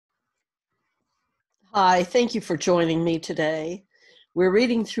Hi, thank you for joining me today. We're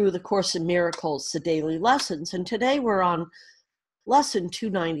reading through the Course in Miracles, the daily lessons, and today we're on lesson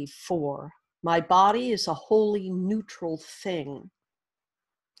 294. My body is a wholly neutral thing.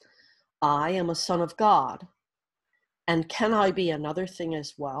 I am a son of God, and can I be another thing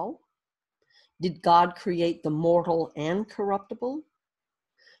as well? Did God create the mortal and corruptible?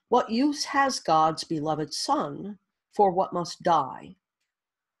 What use has God's beloved Son for what must die?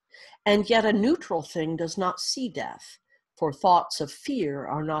 And yet a neutral thing does not see death, for thoughts of fear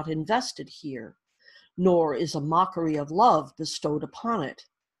are not invested here, nor is a mockery of love bestowed upon it.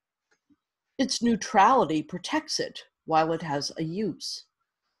 Its neutrality protects it while it has a use,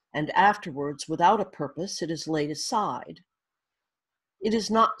 and afterwards, without a purpose, it is laid aside. It is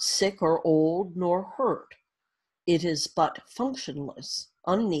not sick or old nor hurt. It is but functionless,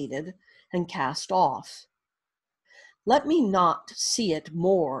 unneeded, and cast off. Let me not see it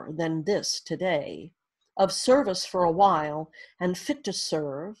more than this today, of service for a while and fit to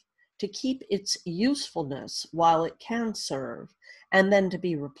serve, to keep its usefulness while it can serve, and then to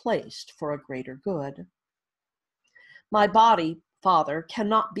be replaced for a greater good. My body, Father,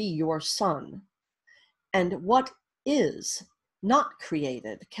 cannot be your son, and what is not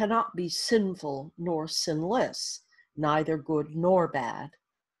created cannot be sinful nor sinless, neither good nor bad.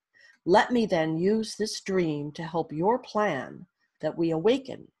 Let me then use this dream to help your plan that we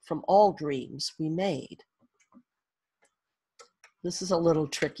awaken from all dreams we made. This is a little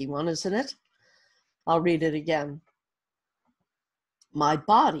tricky one, isn't it? I'll read it again. My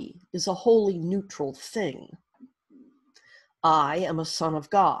body is a wholly neutral thing. I am a son of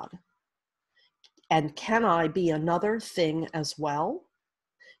God. And can I be another thing as well?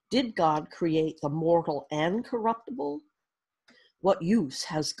 Did God create the mortal and corruptible? What use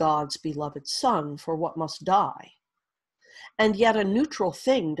has God's beloved Son for what must die? And yet a neutral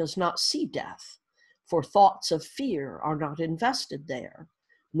thing does not see death, for thoughts of fear are not invested there,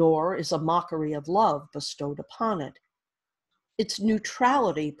 nor is a mockery of love bestowed upon it. Its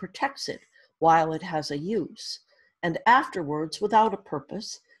neutrality protects it while it has a use, and afterwards, without a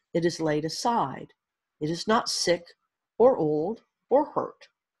purpose, it is laid aside. It is not sick or old or hurt,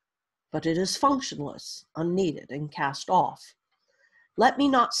 but it is functionless, unneeded, and cast off. Let me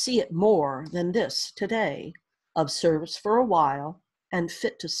not see it more than this today, of service for a while and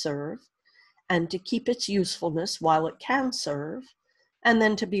fit to serve, and to keep its usefulness while it can serve, and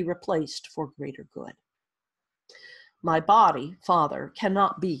then to be replaced for greater good. My body, Father,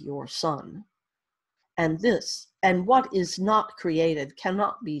 cannot be your son, and what is not created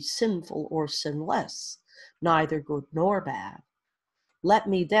cannot be sinful or sinless, neither good nor bad. Let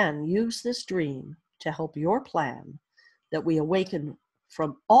me then use this dream to help your plan that we awaken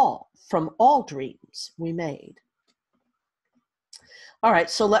from all dreams we made. All right,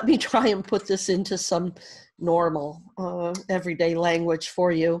 so let me try and put this into some normal, everyday language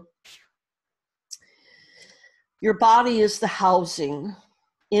for you. Your body is the housing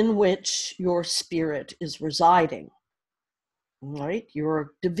in which your spirit is residing. All right,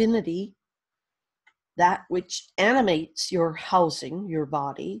 your divinity, that which animates your housing, your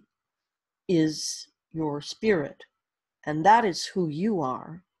body, is your spirit. And that is who you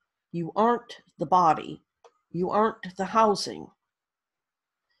are. You aren't the body. You aren't the housing.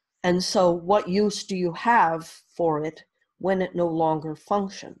 And so what use do you have for it when it no longer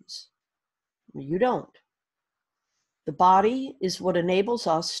functions? You don't. The body is what enables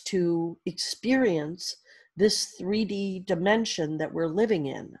us to experience this 3D dimension that we're living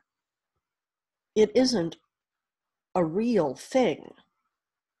in. It isn't a real thing.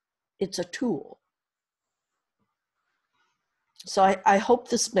 It's a tool. So I hope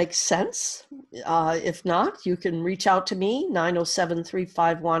this makes sense. If not, you can reach out to me,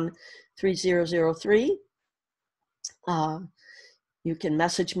 907-351-3003. You can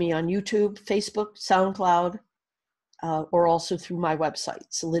message me on YouTube, Facebook, SoundCloud, or also through my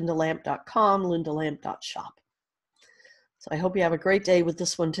websites, lindalamp.com, lindalamp.shop. So I hope you have a great day with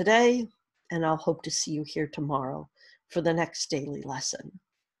this one today, and I'll hope to see you here tomorrow for the next daily lesson.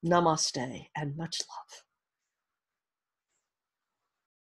 Namaste and much love.